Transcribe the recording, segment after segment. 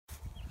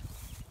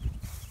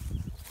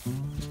So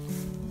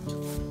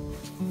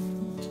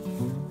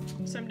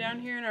I'm down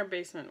here in our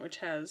basement, which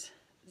has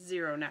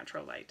zero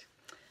natural light.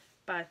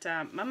 But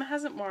Mama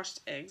hasn't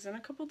washed eggs in a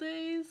couple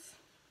days.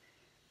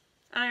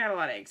 And I got a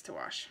lot of eggs to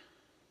wash.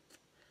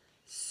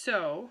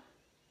 So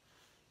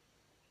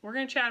we're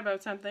going to chat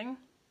about something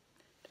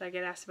that I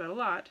get asked about a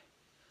lot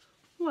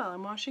while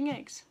I'm washing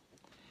eggs.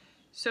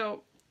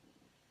 So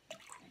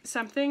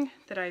something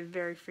that I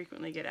very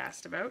frequently get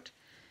asked about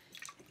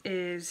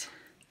is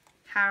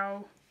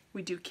how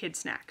we do kid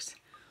snacks.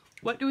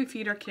 What do we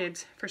feed our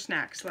kids for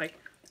snacks? Like,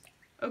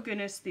 oh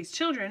goodness, these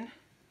children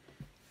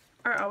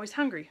are always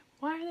hungry.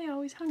 Why are they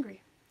always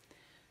hungry?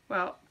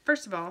 Well,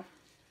 first of all,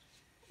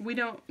 we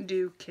don't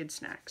do kid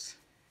snacks.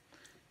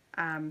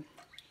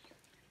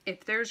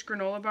 If there's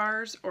granola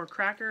bars or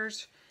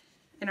crackers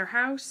in our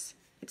house,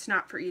 it's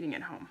not for eating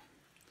at home.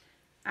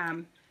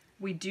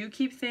 We do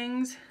keep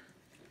things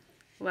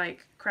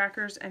like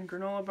crackers and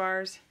granola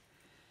bars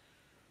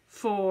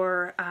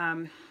for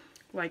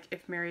like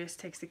if Marius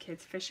takes the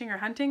kids fishing or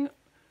hunting,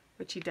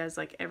 which he does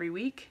like every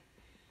week,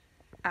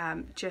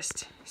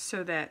 just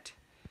so that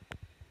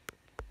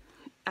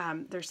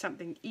there's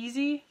something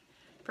easy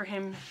for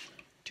him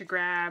to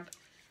grab.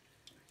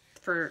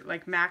 For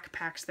like Mac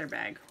packs their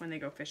bag when they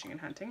go fishing and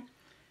hunting,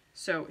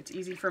 so it's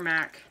easy for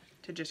Mac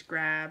to just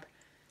grab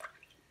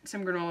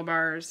some granola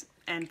bars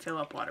and fill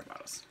up water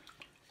bottles.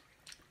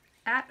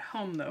 At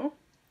home though,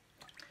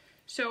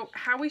 so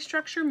how we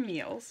structure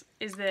meals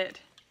is that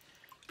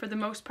for the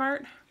most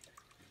part,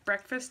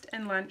 breakfast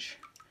and lunch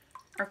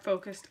are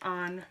focused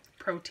on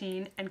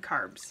protein and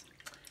carbs.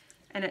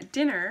 And at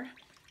dinner,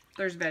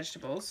 there's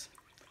vegetables,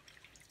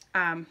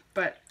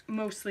 but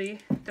mostly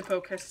the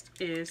focus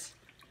is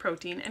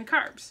protein and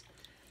carbs.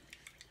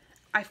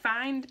 I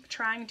find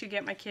trying to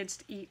get my kids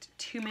to eat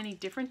too many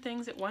different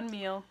things at one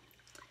meal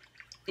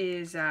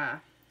is a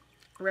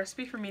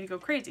recipe for me to go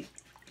crazy.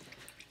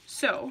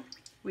 So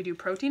we do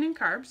protein and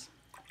carbs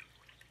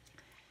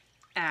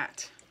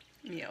at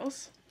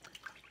meals,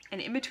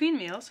 and in between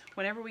meals,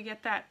 whenever we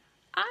get that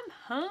I'm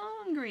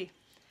hungry,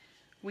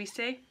 we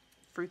say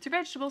fruits or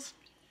vegetables.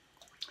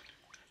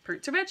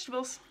 Fruits or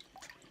vegetables.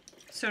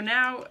 So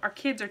now our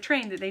kids are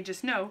trained that they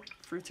just know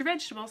fruits or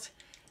vegetables.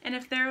 And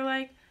if they're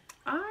like,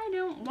 I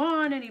don't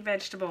want any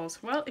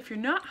vegetables, well, if you're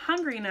not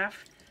hungry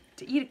enough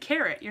to eat a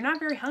carrot, you're not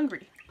very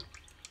hungry.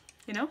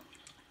 You know?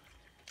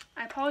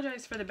 I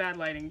apologize for the bad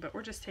lighting, but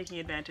we're just taking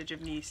advantage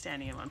of me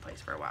standing in one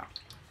place for a while.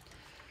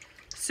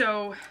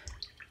 So,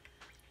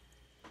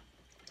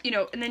 you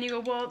know, and then you go,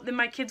 well, then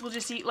my kids will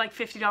just eat like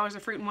 $50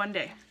 of fruit in one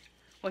day.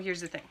 Well,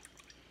 here's the thing.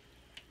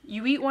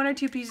 You eat 1 or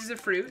 2 pieces of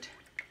fruit,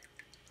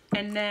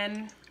 and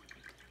then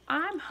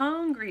I'm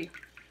hungry.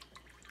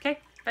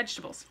 Okay,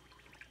 vegetables.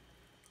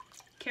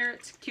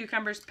 Carrots,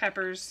 cucumbers,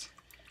 peppers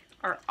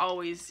are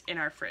always in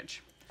our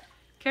fridge.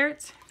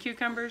 Carrots,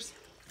 cucumbers,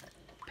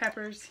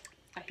 peppers.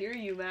 I hear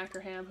you, Mac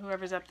or Ham,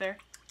 whoever's up there.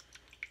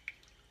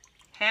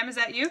 Ham, is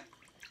that you?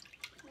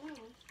 No.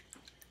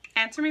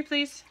 Answer me,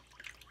 please.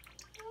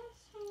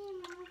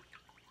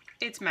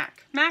 It's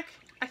Mac. Mac,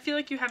 I feel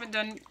like you haven't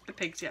done the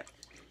pigs yet.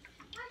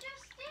 I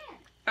just did.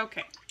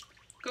 Okay,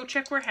 go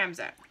check where Ham's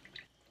at.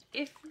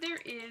 If there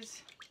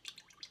is...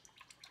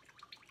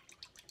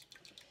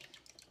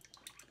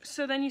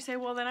 So then you say,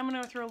 well, then I'm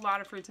going to throw a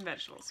lot of fruits and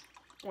vegetables.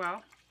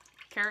 Well,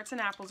 carrots and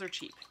apples are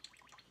cheap,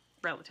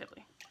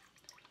 relatively.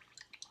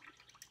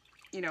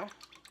 You know,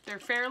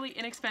 they're fairly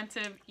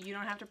inexpensive. You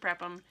don't have to prep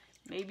them.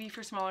 Maybe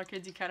for smaller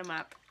kids, you cut them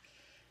up.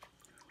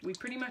 We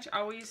pretty much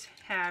always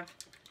have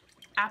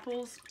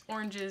apples,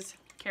 oranges,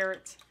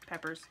 carrots,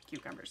 peppers,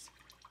 cucumbers.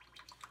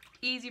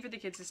 Easy for the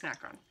kids to snack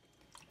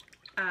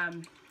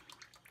on.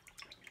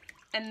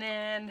 And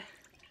then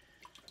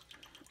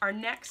our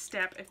next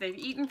step, if they've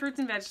eaten fruits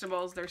and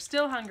vegetables, they're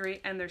still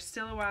hungry, and there's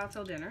still a while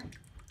till dinner,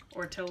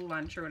 or till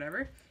lunch or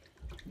whatever,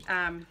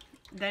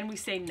 then we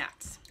say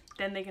nuts.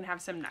 Then they can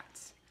have some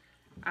nuts.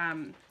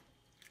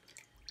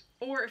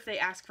 Or if they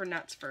ask for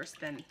nuts first,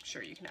 then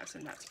sure, you can have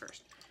some nuts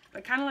first.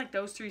 But kind of like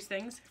those 3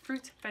 things,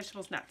 fruits,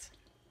 vegetables, nuts.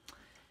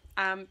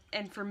 And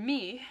for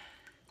me,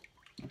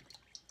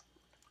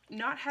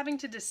 not having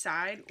to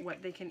decide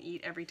what they can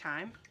eat every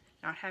time,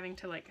 not having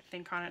to like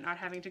think on it, not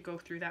having to go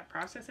through that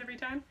process every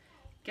time,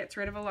 gets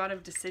rid of a lot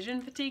of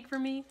decision fatigue for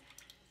me.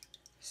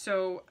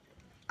 So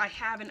I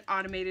have an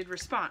automated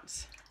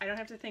response. I don't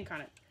have to think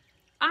on it.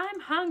 I'm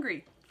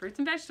hungry. Fruits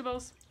and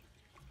vegetables.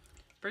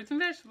 Fruits and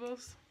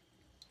vegetables.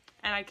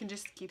 And I can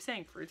just keep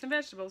saying fruits and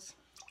vegetables.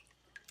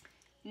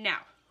 Now,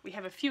 we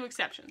have a few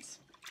exceptions.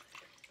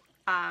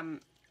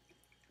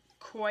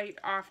 Quite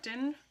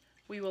often,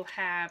 we will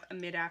have a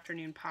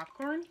mid-afternoon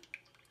popcorn.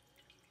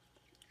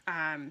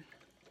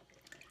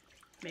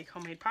 Make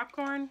homemade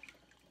popcorn.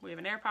 We have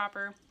an air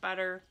popper,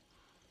 butter,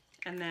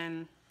 and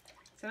then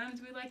sometimes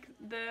we like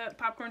the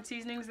popcorn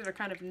seasonings that are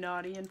kind of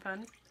naughty and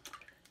fun.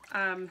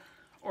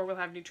 Or we'll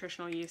have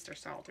nutritional yeast or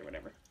salt or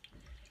whatever.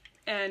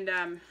 And,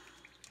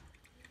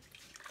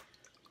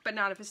 but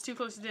not if it's too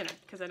close to dinner,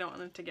 because I don't want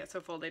them to get so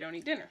full they don't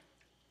eat dinner.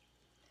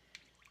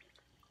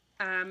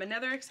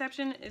 Another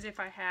exception is if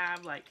I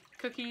have like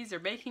cookies or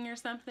baking or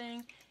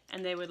something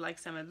and they would like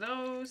some of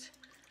those.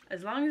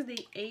 As long as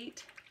they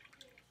ate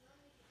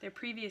their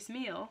previous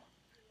meal,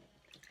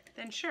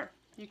 then sure,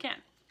 you can.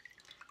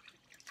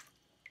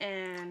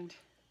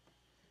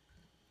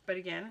 But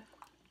again,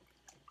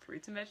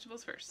 fruits and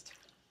vegetables first.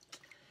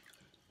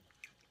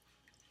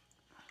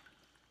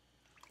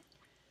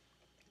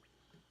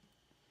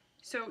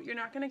 So you're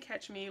not going to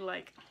catch me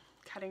like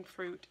cutting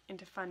fruit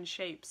into fun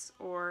shapes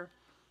or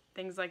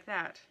things like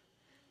that.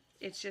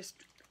 It's just,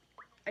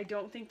 I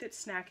don't think that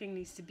snacking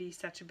needs to be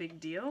such a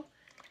big deal.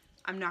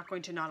 I'm not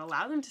going to not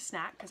allow them to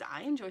snack because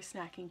I enjoy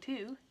snacking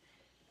too.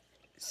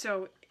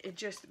 So it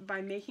just,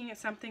 by making it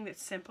something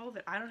that's simple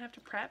that I don't have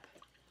to prep,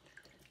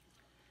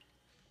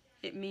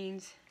 it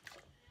means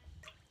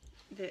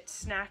that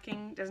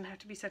snacking doesn't have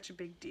to be such a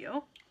big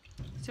deal.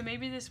 So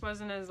maybe this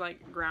wasn't as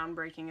like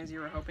groundbreaking as you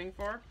were hoping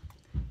for,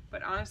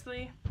 but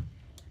honestly,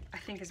 I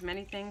think as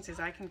many things as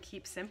I can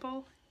keep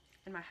simple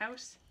in my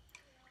house,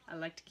 I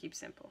like to keep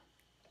simple.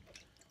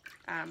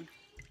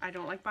 I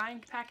don't like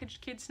buying packaged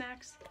kid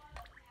snacks.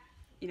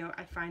 You know,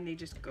 I find they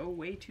just go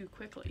way too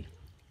quickly.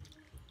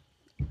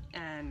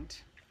 And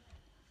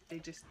they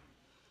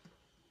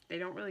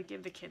don't really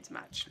give the kids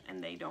much,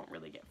 and they don't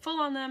really get full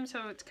on them,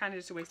 so it's kind of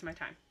just a waste of my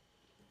time.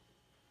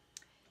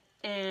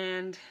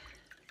 And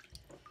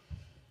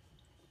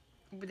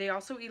they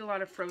also eat a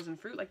lot of frozen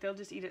fruit, like they'll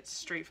just eat it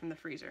straight from the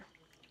freezer.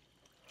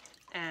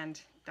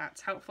 And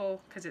that's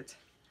helpful because it's,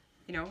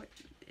 you know,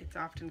 it's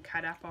often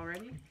cut up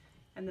already,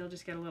 and they'll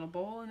just get a little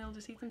bowl and they'll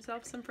just eat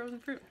themselves some frozen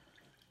fruit.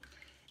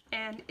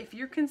 And if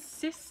you're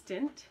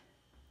consistent,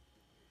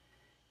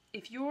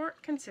 and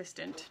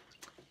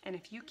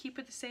if you keep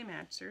with the same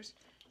answers,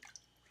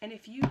 and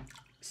if you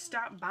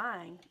stop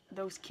buying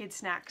those kid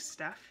snack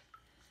stuff,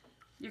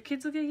 your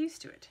kids will get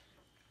used to it.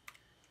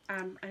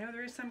 I know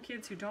there is some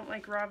kids who don't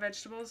like raw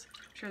vegetables.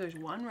 I'm sure there's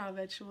one raw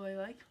vegetable they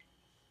like.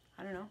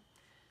 I don't know.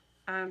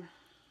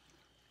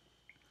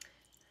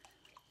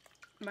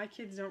 My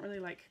kids don't really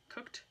like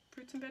cooked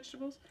fruits and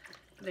vegetables,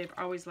 but they've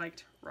always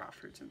liked raw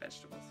fruits and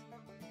vegetables.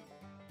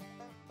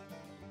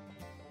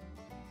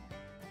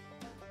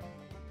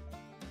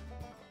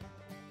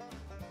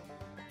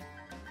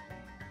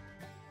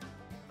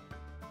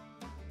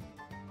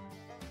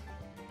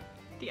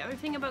 The other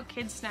thing about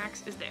kids'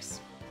 snacks is this.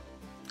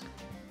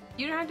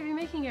 You don't have to be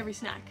making every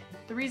snack.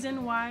 The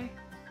reason why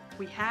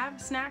we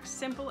have snacks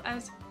simple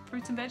as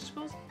fruits and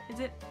vegetables is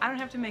that I don't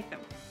have to make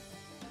them.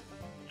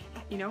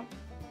 You know,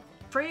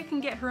 Freya can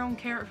get her own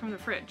carrot from the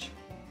fridge.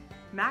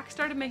 Max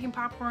started making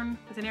popcorn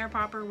with an air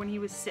popper when he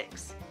was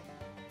 6.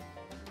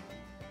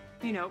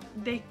 You know,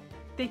 they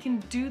can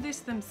do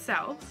this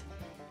themselves.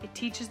 It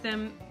teaches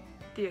them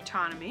the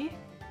autonomy.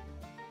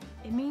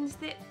 It means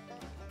that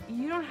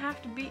you don't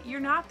have to be, you're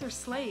not their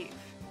slave.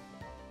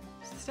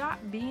 Stop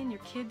being your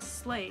kid's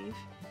slave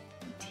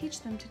and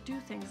teach them to do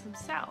things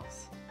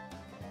themselves.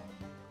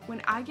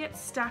 When I get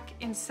stuck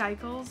in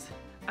cycles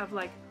of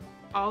like,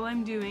 all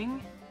I'm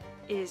doing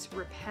is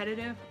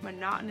repetitive,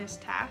 monotonous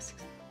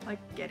tasks, like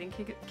getting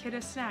kid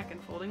a snack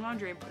and folding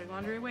laundry and putting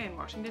laundry away and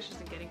washing dishes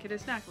and getting kid a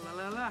snack,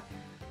 la la la,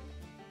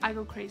 I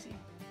go crazy.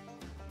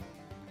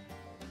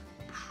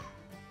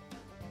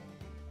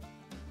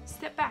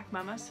 Step back,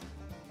 mamas.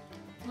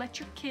 Let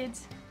your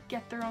kids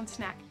get their own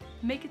snack.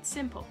 Make it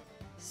simple.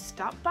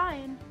 Stop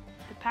buying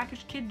the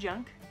packaged kid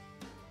junk.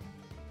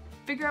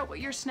 Figure out what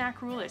your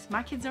snack rule is.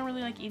 My kids don't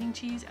really like eating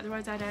cheese,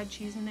 otherwise I'd add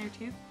cheese in there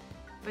too.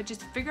 But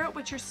just figure out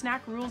what your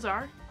snack rules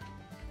are.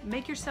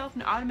 Make yourself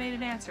an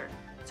automated answer.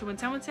 So when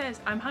someone says,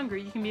 I'm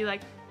hungry, you can be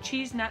like,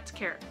 cheese, nuts,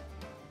 carrot.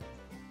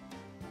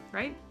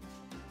 Right?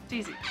 It's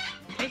easy.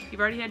 Okay, you've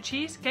already had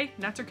cheese, okay,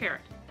 nuts or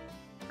carrot.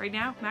 Right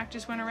now, Mac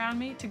just went around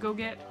me to go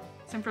get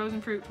some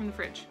frozen fruit from the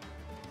fridge.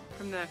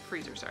 From the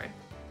freezer, sorry.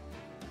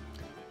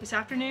 This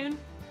afternoon,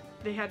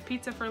 they had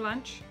pizza for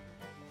lunch.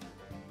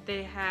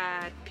 They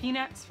had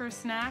peanuts for a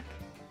snack.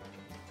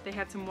 They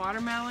had some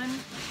watermelon.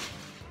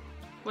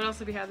 What else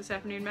did we have this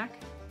afternoon, Mac?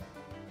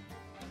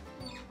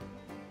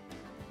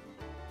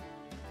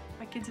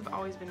 My kids have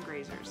always been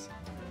grazers.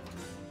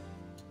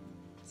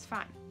 It's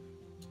fine.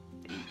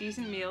 They eat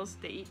decent meals.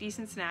 They eat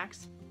decent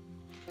snacks.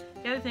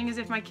 The other thing is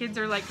if my kids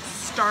are like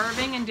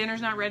starving and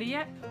dinner's not ready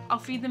yet, I'll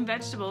feed them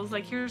vegetables.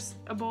 Like here's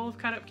a bowl of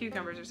cut up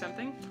cucumbers or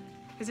something.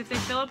 Because if they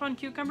fill up on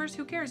cucumbers,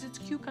 who cares? It's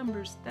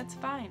cucumbers. That's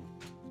fine.